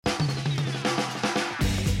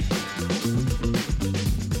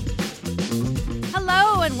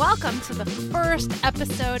welcome to the first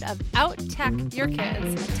episode of Out Tech Your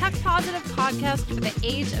Kids, a tech-positive podcast for the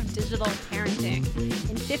age of digital parenting.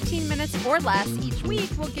 In 15 minutes or less each week,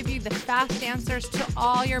 we'll give you the fast answers to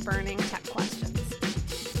all your burning tech questions.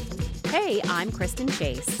 Hey, I'm Kristen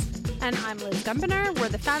Chase. And I'm Liz Gumbiner. We're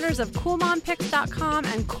the founders of CoolMomPicks.com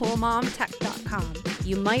and CoolMomTech.com.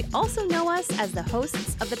 You might also know us as the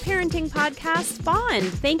hosts of the parenting podcast, Bond.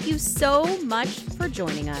 Thank you so much for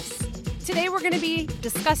joining us. Today we're going to be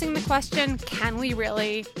discussing the question, can we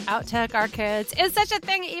really out-tech our kids? Is such a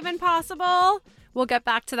thing even possible? We'll get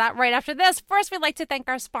back to that right after this. First, we'd like to thank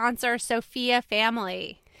our sponsor, Sophia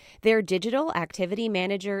Family. Their digital activity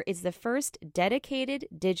manager is the first dedicated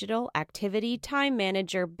digital activity time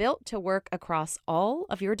manager built to work across all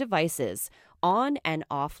of your devices, on and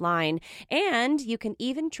offline. And you can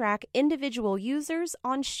even track individual users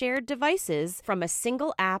on shared devices from a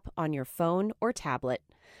single app on your phone or tablet.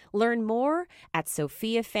 Learn more at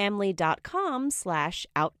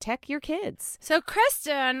sophiafamily.com/outtechyourkids. So,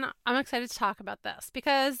 Kristen, I'm excited to talk about this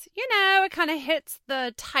because, it kind of hits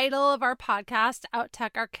the title of our podcast, Out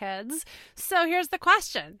Tech Our Kids. So here's the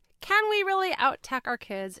question. Can we really out tech our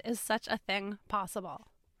kids? Is such a thing possible?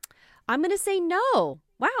 I'm going to say no.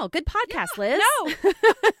 Wow, good podcast, Liz. No,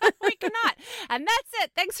 we cannot. And that's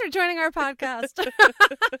it. Thanks for joining our podcast.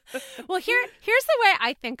 Well, here's the way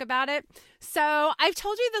I think about it. So I've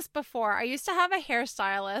told you this before. I used to have a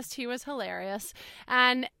hairstylist. He was hilarious.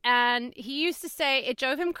 And he used to say it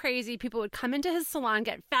drove him crazy. People would come into his salon,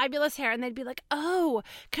 get fabulous hair, and they'd be like, oh,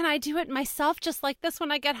 can I do it myself just like this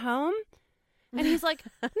when I get home? And he's like,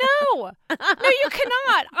 no, you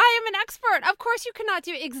cannot. I am an expert. Of course you cannot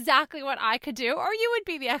do exactly what I could do, or you would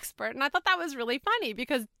be the expert. And I thought that was really funny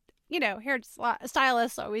because,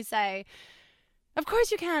 hairstylists always say, of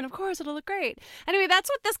course you can. Of course, it'll look great. Anyway, that's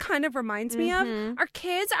what this kind of reminds me of. Our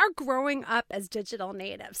kids are growing up as digital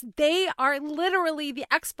natives. They are literally the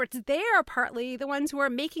experts. They are partly the ones who are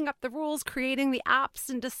making up the rules, creating the apps,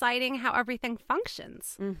 and deciding how everything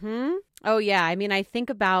functions. Oh, yeah. I mean, I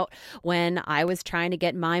think about when I was trying to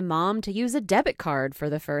get my mom to use a debit card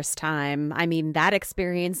for the first time. I mean, that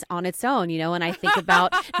experience on its own, and I think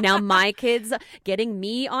about now my kids getting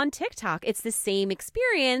me on TikTok. It's the same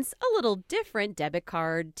experience, a little different. Debit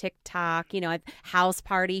card, TikTok, house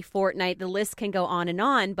party, Fortnite, the list can go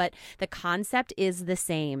on, but the concept is the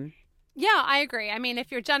same. Yeah, I agree. I mean,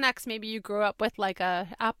 if you're Gen X, maybe you grew up with like a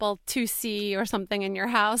Apple IIc or something in your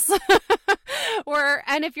house.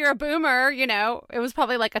 And if you're a boomer, it was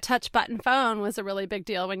probably like a touch button phone was a really big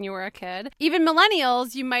deal when you were a kid. Even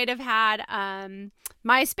millennials, you might have had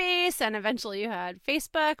MySpace and eventually you had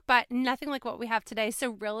Facebook, but nothing like what we have today. So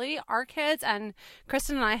really, our kids, and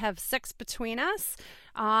Kristen and I have 6 between us,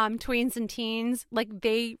 tweens and teens, like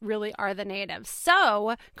they really are the natives.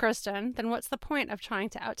 So, Kristen, then what's the point of trying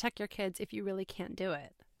to out-tech your kids if you really can't do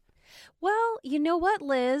it? Well, you know what,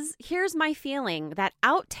 Liz? Here's my feeling that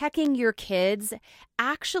out-teching your kids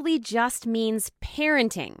actually just means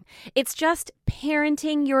parenting. It's just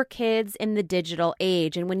parenting your kids in the digital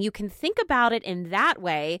age. And when you can think about it in that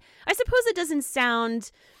way, I suppose it doesn't sound,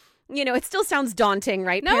 it still sounds daunting,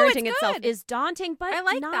 right? No, Parenting it's itself good. is daunting, but I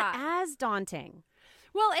like not that. as daunting.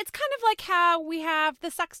 Well, it's kind of like how we have the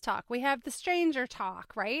sex talk, we have the stranger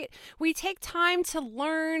talk, right? We take time to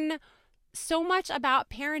learn so much about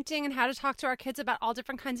parenting and how to talk to our kids about all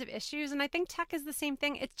different kinds of issues. And I think tech is the same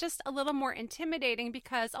thing. It's just a little more intimidating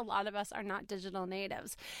because a lot of us are not digital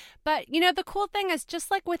natives. But, the cool thing is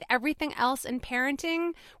just like with everything else in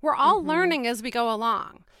parenting, we're all learning as we go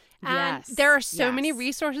along. And there are so many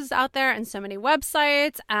resources out there and so many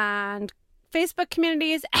websites and Facebook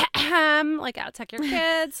communities, like Out Tech Your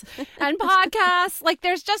Kids, and podcasts. Like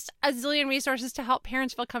there's just a zillion resources to help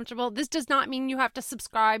parents feel comfortable. This does not mean you have to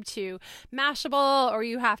subscribe to Mashable or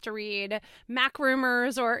you have to read Mac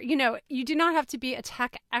Rumors or, you do not have to be a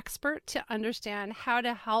tech expert to understand how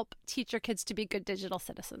to help teach your kids to be good digital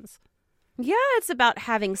citizens. Yeah, it's about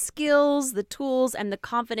having skills, the tools, and the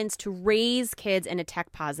confidence to raise kids in a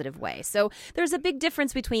tech-positive way. So there's a big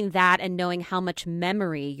difference between that and knowing how much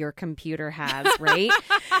memory your computer has, right?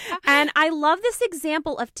 And I love this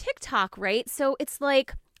example of TikTok, right? So it's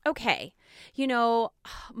like, okay,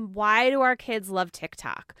 why do our kids love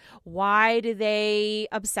TikTok? Why do they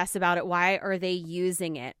obsess about it? Why are they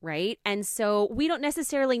using it, right? And so we don't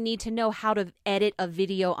necessarily need to know how to edit a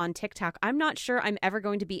video on TikTok. I'm not sure I'm ever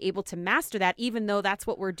going to be able to master that, even though that's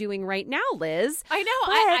what we're doing right now, Liz. I know.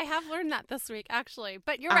 I have learned that this week, actually.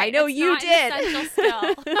 But you're right. I know it's you not did. An essential skill.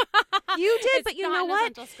 You did, It's but you not know an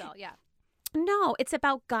what? essential skill, yeah. No, it's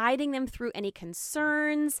about guiding them through any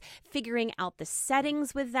concerns, figuring out the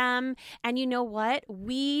settings with them. And you know what?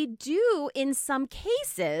 We do, in some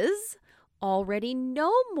cases, already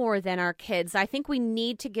know more than our kids. I think we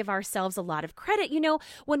need to give ourselves a lot of credit. You know,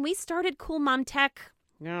 when we started Cool Mom Tech,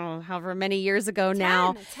 however many years ago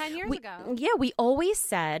now. 10 years ago. Yeah, we always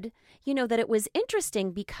said, that it was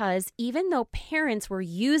interesting because even though parents were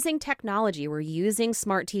using technology, were using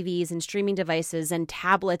smart TVs and streaming devices and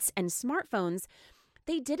tablets and smartphones,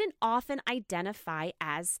 they didn't often identify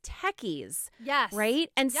as techies. Yes. Right?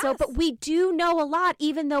 And so, but we do know a lot,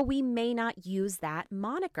 even though we may not use that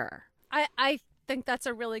moniker. I think that's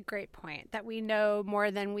a really great point, that we know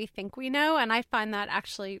more than we think we know. And I find that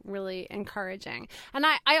actually really encouraging. And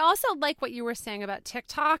I also like what you were saying about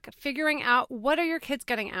TikTok, figuring out what are your kids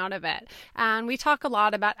getting out of it. And we talk a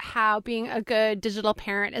lot about how being a good digital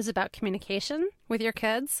parent is about communication with your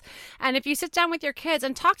kids. And if you sit down with your kids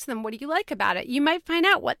and talk to them, what do you like about it? You might find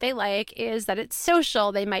out what they like is that it's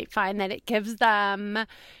social. They might find that it gives them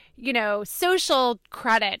social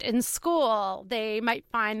credit in school. They might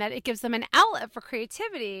find that it gives them an outlet for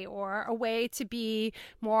creativity or a way to be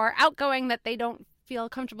more outgoing that they don't feel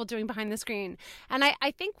comfortable doing behind the screen. And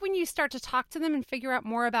I think when you start to talk to them and figure out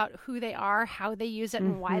more about who they are, how they use it,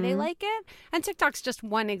 and why they like it, and TikTok's just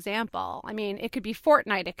one example. I mean, it could be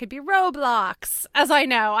Fortnite, it could be Roblox. As I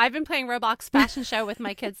know, I've been playing Roblox Fashion Show with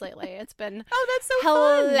my kids lately. It's been that's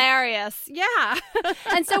so hilarious. Fun. Yeah.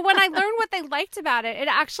 And so when I learned what they liked about it, it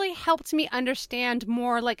actually helped me understand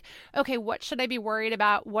more like, okay, what should I be worried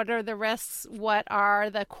about? What are the risks? What are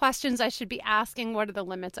the questions I should be asking? What are the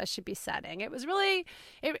limits I should be setting? It was really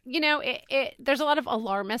there's a lot of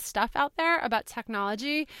alarmist stuff out there about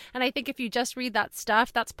technology. And I think if you just read that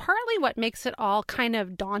stuff, that's partly what makes it all kind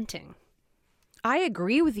of daunting. I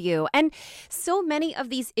agree with you. And so many of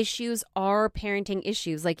these issues are parenting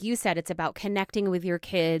issues. Like you said, it's about connecting with your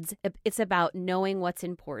kids. It's about knowing what's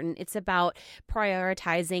important. It's about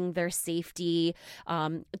prioritizing their safety,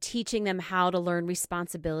 teaching them how to learn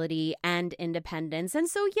responsibility and independence. And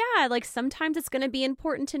so, yeah, like sometimes it's going to be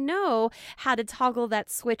important to know how to toggle that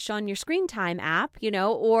switch on your screen time app,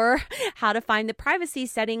 or how to find the privacy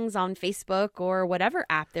settings on Facebook or whatever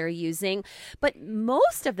app they're using. But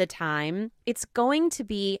most of the time, it's going to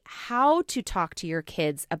be how to talk to your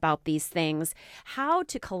kids about these things, how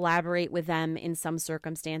to collaborate with them in some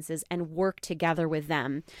circumstances and work together with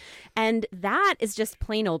them. And that is just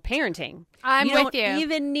plain old parenting. I'm with you. You don't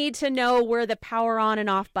even need to know where the power on and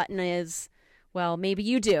off button is. Well, maybe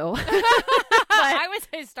you do. I would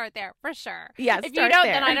say start there for sure. Yeah, if you don't,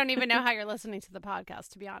 then I don't even know how you're listening to the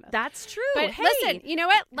podcast, to be honest. That's true. But listen, you know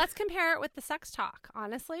what? Let's compare it with the sex talk,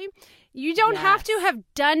 honestly. You don't have to have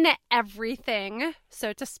done everything,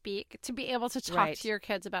 so to speak, to be able to talk to your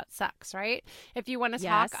kids about sex, right? If you want to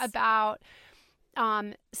talk about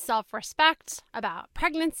self-respect, about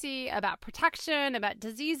pregnancy, about protection, about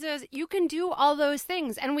diseases, you can do all those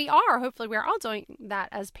things. And hopefully we're all doing that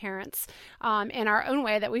as parents in our own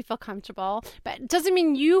way that we feel comfortable. But it doesn't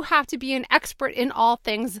mean you have to be an expert in all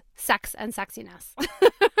things sex and sexiness.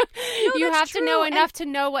 You have to know enough to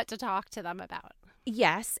know what to talk to them about.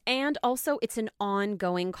 Yes. And also it's an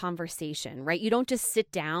ongoing conversation, right? You don't just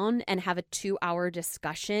sit down and have a 2-hour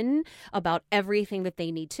discussion about everything that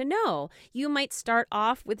they need to know. You might start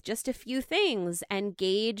off with just a few things and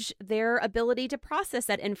gauge their ability to process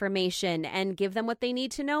that information and give them what they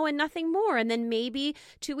need to know and nothing more. And then maybe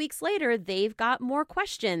 2 weeks later, they've got more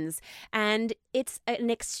questions. And it's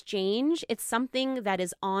an exchange. It's something that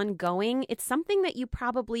is ongoing. It's something that you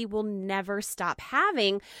probably will never stop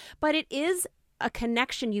having, but it is a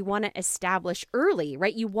connection you want to establish early,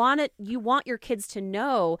 right? You want your kids to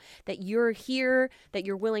know that you're here, that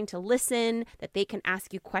you're willing to listen, that they can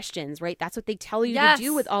ask you questions, right? That's what they tell you to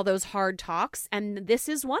do with all those hard talks. And this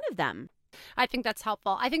is one of them. I think that's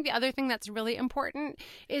helpful. I think the other thing that's really important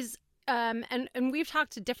is and we've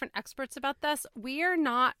talked to different experts about this. We are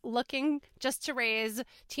not looking just to raise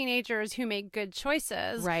teenagers who make good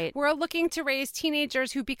choices. Right. We're looking to raise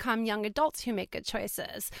teenagers who become young adults who make good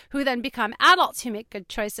choices, who then become adults who make good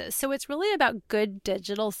choices. So it's really about good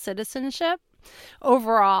digital citizenship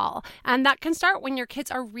overall. And that can start when your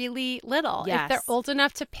kids are really little. Yes. If they're old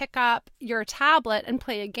enough to pick up your tablet and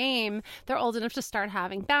play a game, they're old enough to start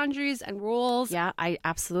having boundaries and rules. Yeah, I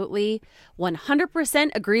absolutely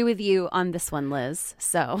 100% agree with you on this one, Liz.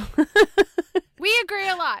 So We agree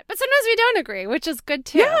a lot, but sometimes we don't agree, which is good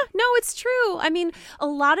too. Yeah, no, it's true. I mean, a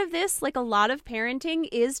lot of this, like a lot of parenting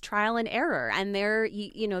is trial and error. And there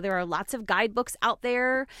are lots of guidebooks out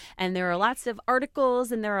there, and there are lots of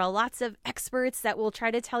articles, and there are lots of experts that will try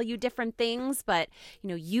to tell you different things. But,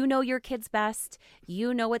 you know your kids best.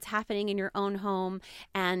 You know what's happening in your own home.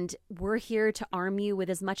 And we're here to arm you with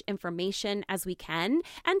as much information as we can,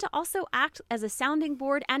 and to also act as a sounding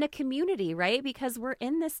board and a community, right? Because we're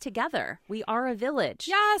in this together. We are a village.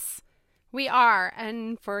 Yes, we are.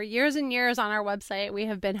 And for years and years on our website, we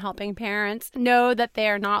have been helping parents know that they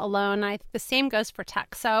are not alone. The same goes for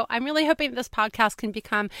tech. So I'm really hoping this podcast can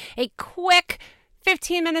become a quick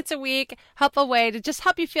 15 minutes a week, helpful way to just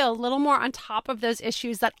help you feel a little more on top of those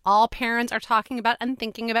issues that all parents are talking about and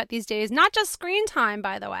thinking about these days. Not just screen time,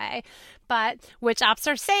 by the way, but which apps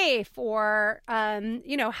are safe, or,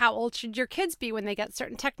 how old should your kids be when they get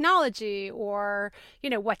certain technology, or,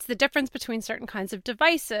 what's the difference between certain kinds of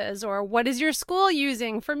devices, or what is your school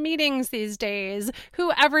using for meetings these days?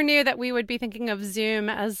 Who ever knew that we would be thinking of Zoom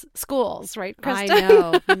as schools, right, Kristen? I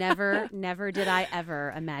know. Never did I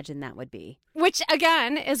ever imagine that would be. Which,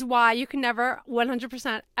 again, is why you can never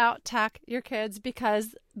 100% out-tech your kids,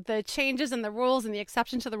 because the changes and the rules and the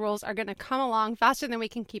exceptions to the rules are going to come along faster than we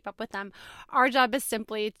can keep up with them. Our job is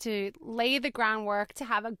simply to lay the groundwork to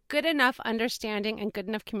have a good enough understanding and good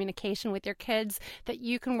enough communication with your kids that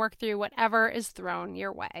you can work through whatever is thrown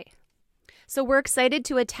your way. So we're excited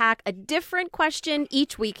to attack a different question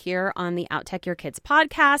each week here on the Out-Tech Your Kids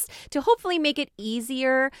podcast to hopefully make it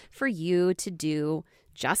easier for you to do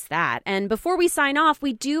just that. And before we sign off,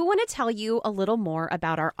 we do want to tell you a little more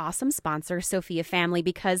about our awesome sponsor, Sophia Family,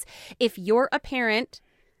 because if you're a parent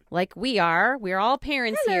like we're all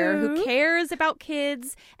parents here who cares about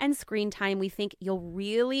kids and screen time, we think you'll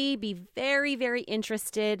really be very, very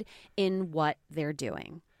interested in what they're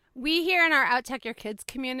doing. We hear in our Out-Tech Your Kids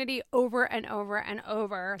community over and over and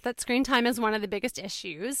over that screen time is one of the biggest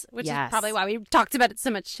issues, which is probably why we talked about it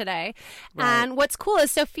so much today. Right. And what's cool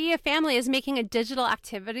is Sophia Family is making a digital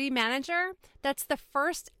activity manager that's the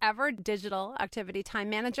first ever digital activity time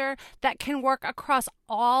manager that can work across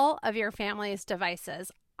all of your family's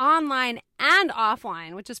devices, online and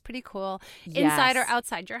offline, which is pretty cool. Yes. Inside or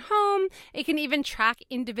outside your home. It can even track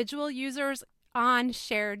individual users on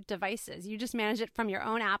shared devices. You just manage it from your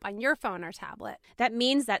own app on your phone or tablet. That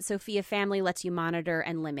means that Sophia Family lets you monitor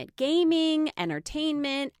and limit gaming,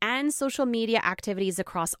 entertainment, and social media activities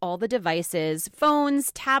across all the devices,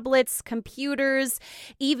 phones, tablets, computers,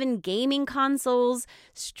 even gaming consoles,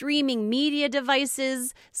 streaming media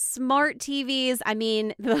devices, smart TVs. I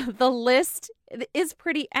mean, the list is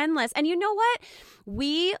pretty endless. And you know what?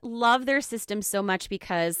 We love their system so much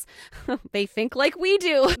because they think like we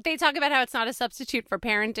do. They talk about how it's not a substitute for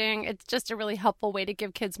parenting. It's just a really helpful way to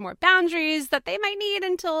give kids more boundaries that they might need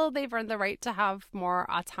until they've earned the right to have more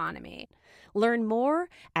autonomy. Learn more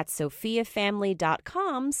at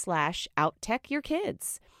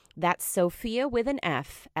sophiafamily.com/outtechyourkids. That's Sophia with an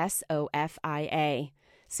F, SOFIA.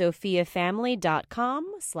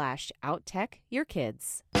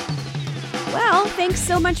 sophiafamily.com/outtechyourkids. Well, thanks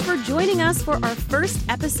so much for joining us for our first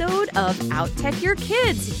episode of Out-Tech Your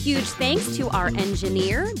Kids. Huge thanks to our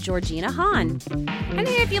engineer, Georgina Hahn. And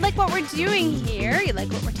if you like what we're doing here, you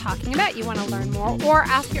like what we're talking about, you want to learn more or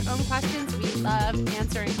ask your own questions, we love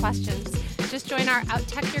answering questions. Just join our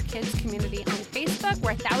Out-Tech Your Kids community on Facebook,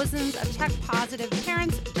 where thousands of tech-positive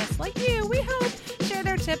parents just like you, we hope, share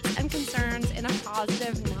their tips and concerns in a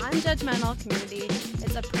positive, non-judgmental community.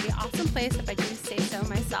 It's a pretty awesome place, if I do say so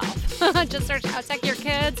myself. Just search Out-Tech Your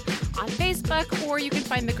Kids on Facebook, or you can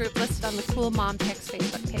find the group listed on the Cool Mom Picks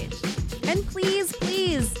Facebook page. And please,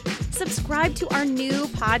 subscribe to our new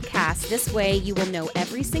podcast. This way you will know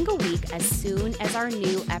every single week as soon as our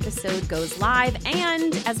new episode goes live.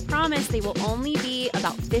 And as promised, they will only be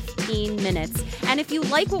about 15 minutes. And if you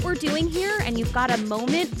like what we're doing here and you've got a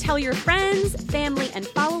moment, tell your friends, family, and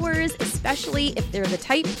followers, especially if they're the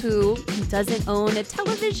type who doesn't own a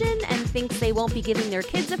television and thinks they won't be giving their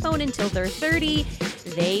kids a phone until they're 30.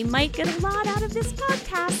 They might get a lot out of this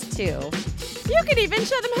podcast, too. You could even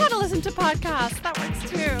show them how to listen to podcasts. That works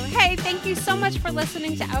too. Hey, thank you so much for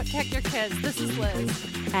listening to Out-Tech Your Kids. This is Liz.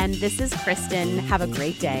 And this is Kristen. Have a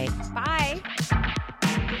great day. Bye.